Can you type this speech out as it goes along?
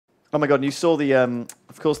Oh my god! And you saw the,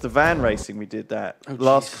 of course, the van racing. We did that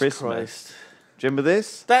last Jesus Christmas. Christ. Do you remember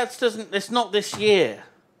this? It's not this year.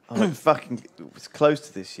 Oh, it was close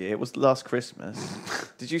to this year. It was last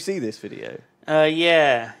Christmas. Did you see this video?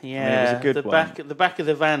 Yeah. I mean, it was a good one. The back of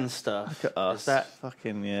the van stuff. Look at us.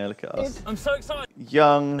 Fucking yeah, look at us. I'm so excited.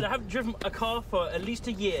 Young. I haven't driven a car for at least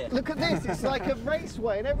a year. Look at this. It's like a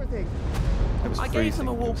raceway and everything. I gave them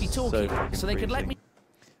a walkie-talkie so they could let me.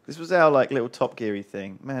 This was our like little Top Geary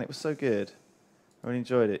thing. Man, it was so good. I really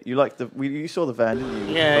enjoyed it. You liked you saw the van, didn't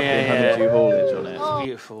you? Yeah. Honeydew haulage on it. It's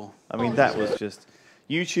beautiful. I mean, that was just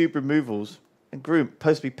YouTube removals and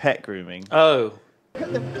supposed to be pet grooming. Oh. It's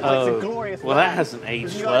a glorious well, van. that hasn't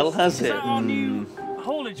aged well, has Is it? that our new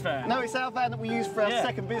haulage van? No, it's our van that we use for our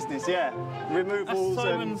second business, removals.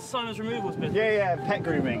 That's Simon's removals business. Yeah, pet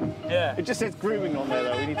grooming. Yeah. It just says grooming on there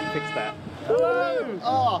though, we need to fix that. Hello!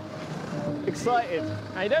 Oh, excited.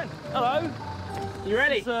 How you doing? Hello. You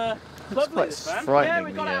ready? It's lovely, this van. Yeah,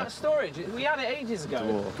 we got it out of storage. We had it ages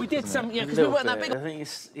ago. We did some, because we weren't that big. I think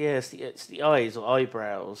it's the eyes or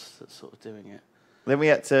eyebrows that's sort of doing it. Then we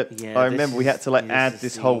had to. I remember we had to like add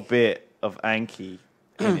this whole bit of Anki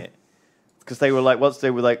in it because they were like,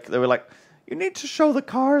 you need to show the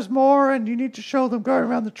cars more, and you need to show them going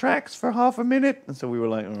around the tracks for half a minute. And so we were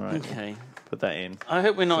like, all right, okay, put that in. I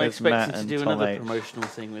hope we're not expecting to do Tom another H. promotional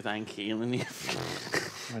thing with Anki. And then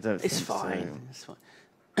I don't. It's think fine. So.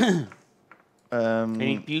 It's fine.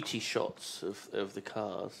 Any beauty shots of the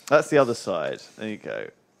cars? That's the other side. There you go.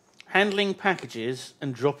 Handling packages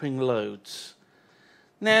and dropping loads.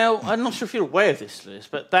 Now, I'm not sure if you're aware of this, Lewis,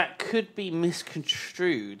 but that could be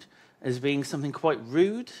misconstrued as being something quite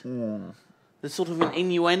rude. There's sort of an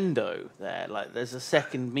innuendo there, like there's a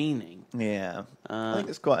second meaning. Yeah, I think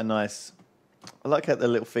it's quite a nice. I like how the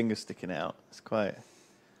little finger's sticking out. It's quite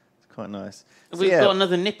nice. So We've got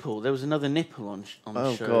another nipple. There was another nipple on the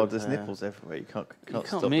show. Oh god, there's nipples everywhere. You can't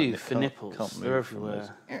stop move for nipples. They're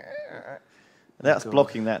everywhere. That's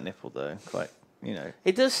blocking that nipple though. Quite. You know.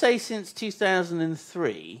 It does say since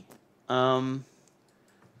 2003. I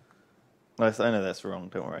know that's wrong.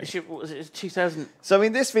 Don't worry. Was it 2000? So I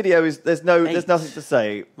mean, this video is there's nothing to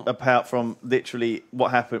say apart from literally what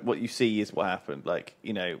happened. What you see is what happened. Like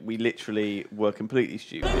we literally were completely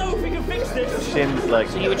stupid. I don't know if we can fix this. Shin's like.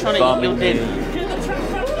 So you were trying to eat your dinner.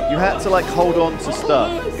 You had to like hold on to stuff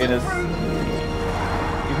in a.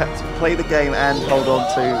 You had to play the game and hold on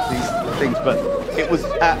to these things, but it was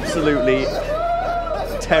absolutely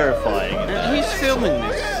terrifying. And who's filming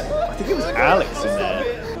this? I think it was Alex in there.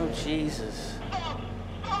 Oh Jesus!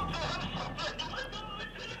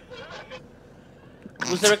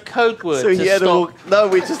 Was there a code word? So he had stop?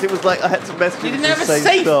 No, it was like I had to message him. You didn't have a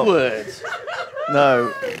safe word.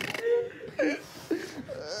 No.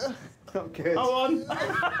 I'm good. Hold on.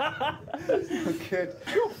 I'm good.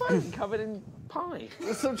 Your phone covered in pie.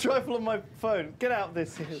 There's some trifle on my phone. Get out of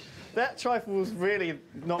this. That trifle was really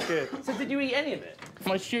not good. So did you eat any of it?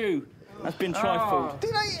 My shoe has been trifled.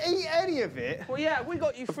 Did I eat any of it? Well, yeah, we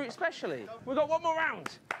got you fruit specially. We got one more round.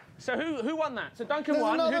 So who won that? So Duncan There's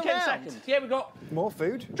won. Who another came round. second? Yeah, we got More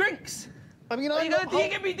food? drinks. I mean, Are you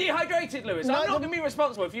going to be dehydrated, Lewis? I'm not going to be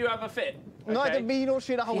responsible if you have a fit. Neither Okay? me nor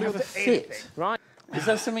should I hold You on have a to anything. fit. Right. Is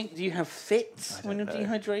that something? Do you have fits when you're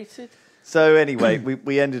dehydrated? So anyway,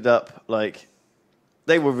 we ended up like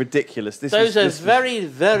they were ridiculous. Those are very,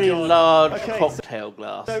 very large Okay, cocktail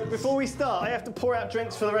glasses. So before we start, I have to pour out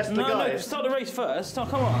drinks for the rest of the No, guys. start the race first. Oh,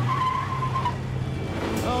 come on.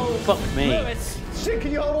 Oh, Fuck me. Lewis. Shit,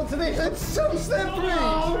 can you hold on to this? It's so slippery!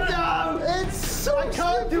 Oh, no! It's so I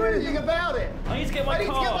can't do anything about it! I need to get my I need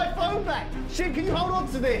to car. get my phone back! Shit, can you hold on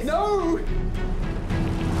to this? No!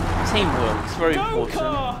 Teamwork is very Go, important.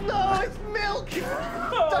 car. No, it's milk!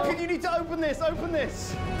 Duncan, you need to open this, open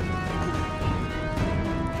this!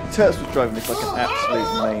 Turks was driving this like an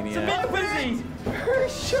absolute maniac. It's a bit busy.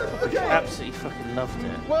 Shit, okay. Absolutely fucking loved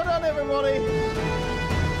it. Well done, everybody!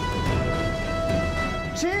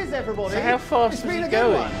 Cheers, everybody! So how fast It's was been he a good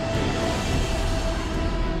going? one.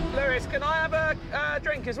 Lewis, can I have a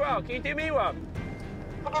drink as well? Can you do me one?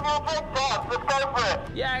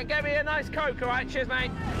 Yeah, get me a nice Coke, all right? Cheers,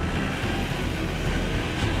 mate.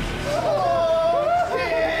 Oh,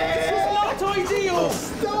 shit! This is not ideal.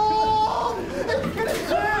 Stop! It's gonna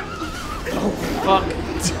slip! Fuck.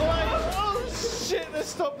 Oh, shit, let's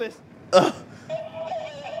stop this.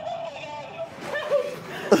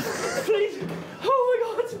 Please. Oh my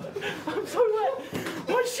God. I'm so wet.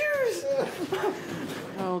 My shoes.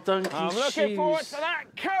 Oh, Duncan's I'm looking forward shoes. to that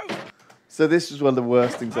Coke. So this was one of the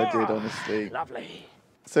worst things I did, honestly. Lovely.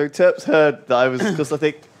 So Terps heard that I was because I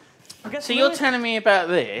think So you're telling me about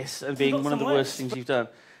this and being got one of the some worst legs. things you've done,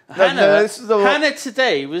 Hannah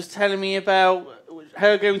today was telling me about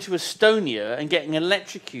her going to Estonia and getting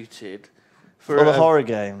electrocuted for the horror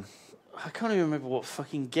game. I can't even remember what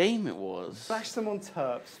fucking game it was. Bash them on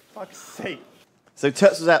Terps. Fuck's sake. So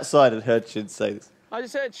Terps was outside and heard Shin say this. I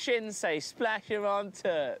just heard Shin say, splash your on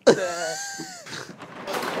Turk. He's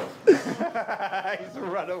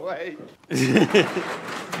run away.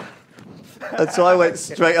 And so I went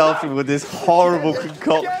straight after him with this horrible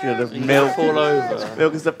concoction of milk all over.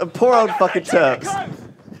 Milk and stuff. And poor old fucking Terps.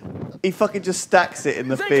 He fucking just stacks it in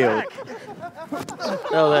the field.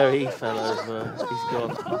 Oh, there he fell over. He's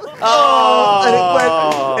gone.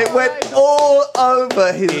 Oh! And it went all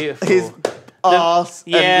over his arse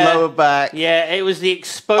and lower back. Yeah, it was the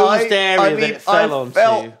exposed area that it fell onto.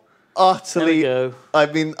 Felt utterly. There we go. I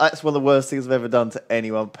mean, that's one of the worst things I've ever done to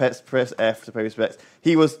anyone. Press F to pay respects.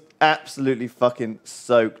 He was absolutely fucking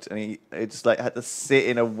soaked, and he just like had to sit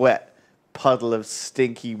in a wet puddle of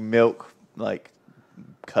stinky milk, like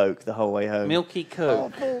Coke, the whole way home. Milky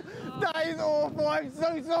Coke. Awful. That is awful. I'm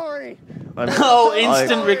so sorry.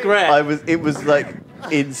 Instant regret. It was like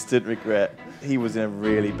instant regret. He was in a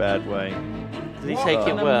really bad way. Did he take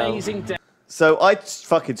it well? Amazing day. So I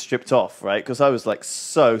fucking stripped off, right? Because I was like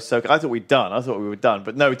so. I thought we'd done. I thought we were done,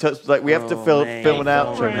 but no. We was like, we have to film an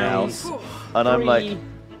outro now, and I'm like,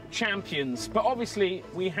 champions, but obviously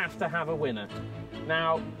we have to have a winner.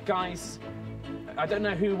 Now, guys, I don't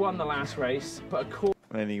know who won the last race, but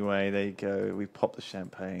anyway, there you go. We popped the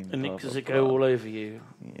champagne. And does it go all over you?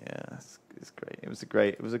 Yeah, it's great.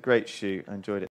 It was a great shoot. I enjoyed it.